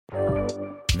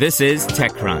This is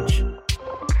TechCrunch.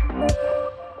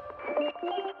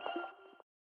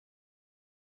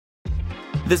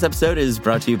 This episode is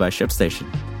brought to you by ShipStation.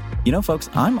 You know, folks,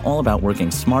 I'm all about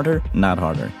working smarter, not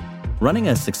harder. Running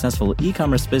a successful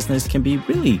e-commerce business can be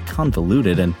really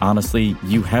convoluted, and honestly,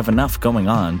 you have enough going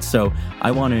on, so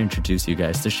I want to introduce you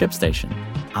guys to ShipStation.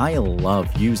 I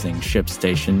love using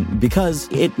ShipStation because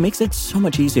it makes it so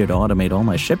much easier to automate all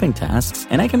my shipping tasks,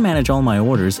 and I can manage all my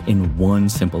orders in one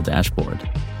simple dashboard.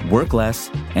 Work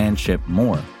less and ship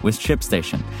more with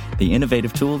ShipStation, the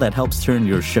innovative tool that helps turn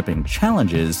your shipping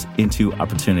challenges into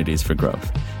opportunities for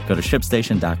growth. Go to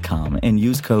ShipStation.com and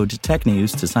use code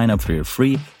TechNews to sign up for your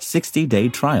free 60-day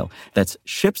trial. That's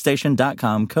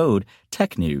ShipStation.com, code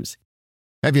TechNews.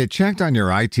 Have you checked on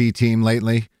your IT team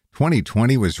lately?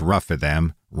 2020 was rough for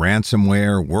them.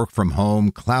 Ransomware, work from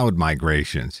home, cloud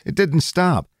migrations. It didn't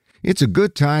stop. It's a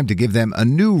good time to give them a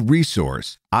new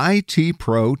resource, IT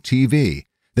Pro TV.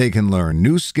 They can learn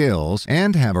new skills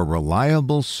and have a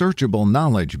reliable, searchable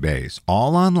knowledge base,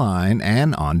 all online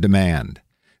and on demand.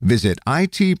 Visit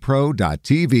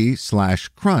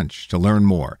itpro.tv/crunch to learn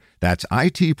more. That's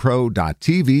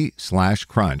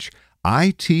itpro.tv/crunch.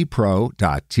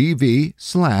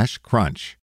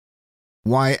 itpro.tv/crunch.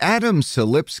 Why Adam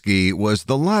Selipsky was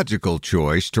the logical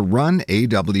choice to run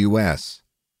AWS.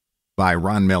 By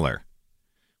Ron Miller.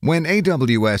 When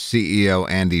AWS CEO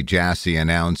Andy Jassy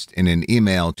announced in an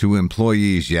email to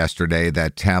employees yesterday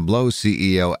that Tableau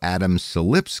CEO Adam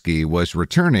Selipsky was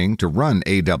returning to run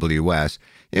AWS,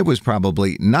 it was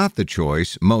probably not the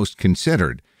choice most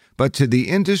considered. But to the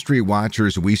industry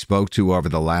watchers we spoke to over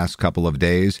the last couple of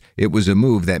days, it was a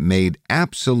move that made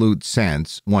absolute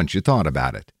sense once you thought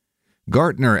about it.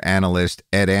 Gartner analyst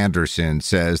Ed Anderson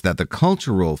says that the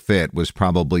cultural fit was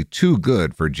probably too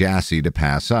good for Jassy to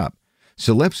pass up.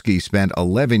 Selipsky spent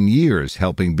 11 years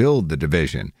helping build the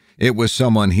division. It was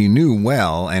someone he knew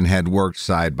well and had worked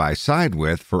side by side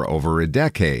with for over a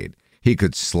decade. He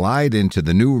could slide into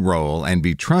the new role and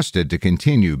be trusted to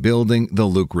continue building the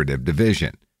lucrative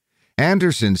division.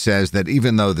 Anderson says that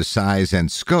even though the size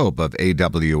and scope of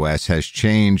AWS has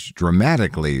changed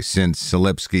dramatically since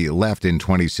Selipsky left in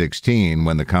 2016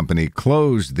 when the company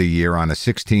closed the year on a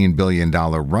 $16 billion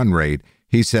run rate,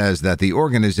 he says that the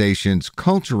organization's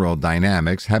cultural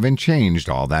dynamics haven't changed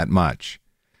all that much.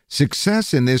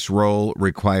 Success in this role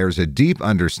requires a deep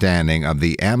understanding of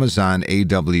the Amazon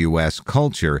AWS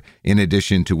culture in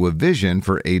addition to a vision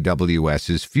for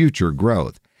AWS's future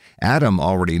growth. Adam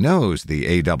already knows the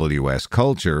AWS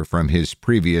culture from his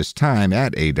previous time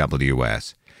at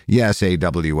AWS. Yes,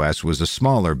 AWS was a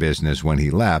smaller business when he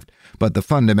left, but the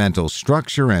fundamental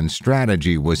structure and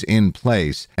strategy was in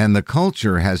place, and the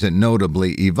culture hasn't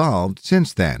notably evolved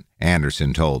since then,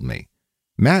 Anderson told me.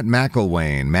 Matt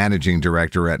McElwain, managing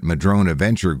director at Madrona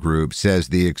Venture Group, says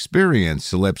the experience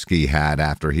Selipsky had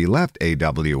after he left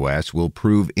AWS will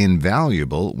prove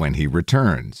invaluable when he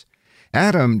returns.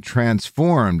 Adam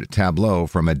transformed Tableau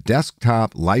from a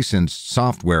desktop licensed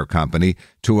software company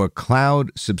to a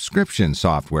cloud subscription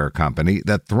software company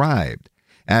that thrived.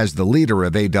 As the leader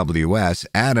of AWS,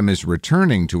 Adam is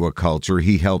returning to a culture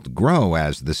he helped grow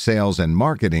as the sales and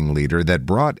marketing leader that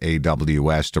brought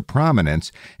AWS to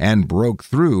prominence and broke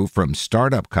through from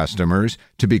startup customers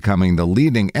to becoming the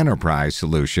leading enterprise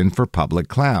solution for public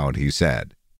cloud, he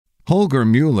said. Holger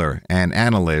Mueller, an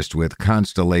analyst with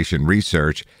Constellation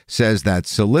Research, says that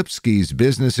Selipsky's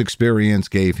business experience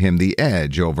gave him the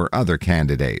edge over other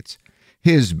candidates.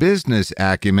 His business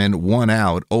acumen won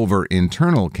out over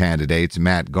internal candidates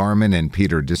Matt Garman and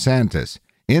Peter DeSantis.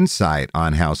 Insight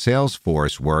on how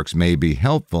Salesforce works may be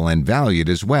helpful and valued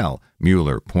as well,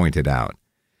 Mueller pointed out.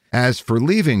 As for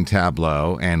leaving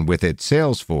Tableau and with it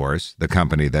Salesforce, the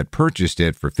company that purchased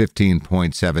it for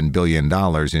 $15.7 billion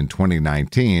in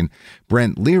 2019,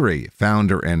 Brent Leary,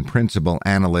 founder and principal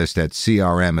analyst at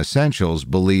CRM Essentials,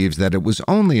 believes that it was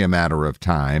only a matter of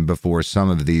time before some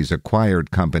of these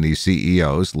acquired company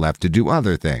CEOs left to do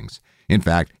other things. In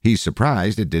fact, he's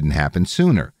surprised it didn't happen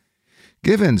sooner.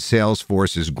 Given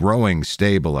Salesforce's growing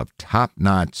stable of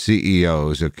top-notch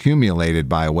CEOs accumulated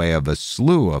by way of a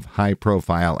slew of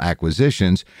high-profile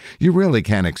acquisitions, you really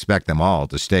can't expect them all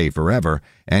to stay forever,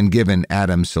 and given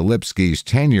Adam Selipsky's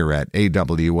tenure at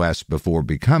AWS before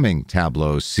becoming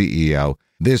Tableau's CEO,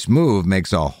 this move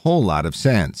makes a whole lot of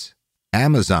sense.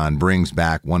 Amazon brings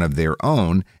back one of their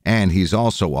own, and he's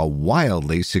also a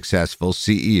wildly successful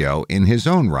CEO in his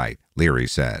own right, Leary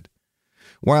said.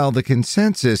 While the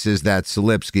consensus is that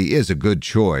Selipsky is a good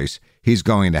choice, he's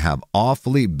going to have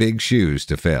awfully big shoes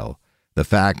to fill. The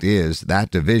fact is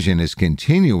that division is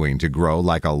continuing to grow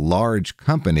like a large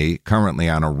company currently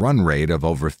on a run rate of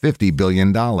over $50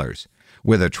 billion.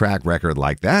 With a track record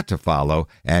like that to follow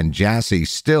and Jassy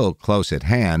still close at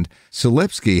hand,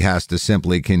 Selipsky has to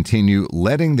simply continue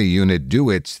letting the unit do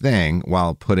its thing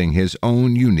while putting his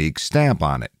own unique stamp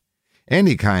on it.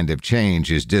 Any kind of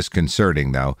change is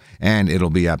disconcerting, though, and it'll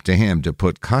be up to him to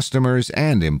put customers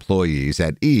and employees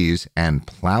at ease and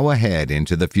plow ahead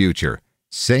into the future.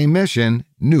 Same mission,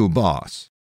 new boss.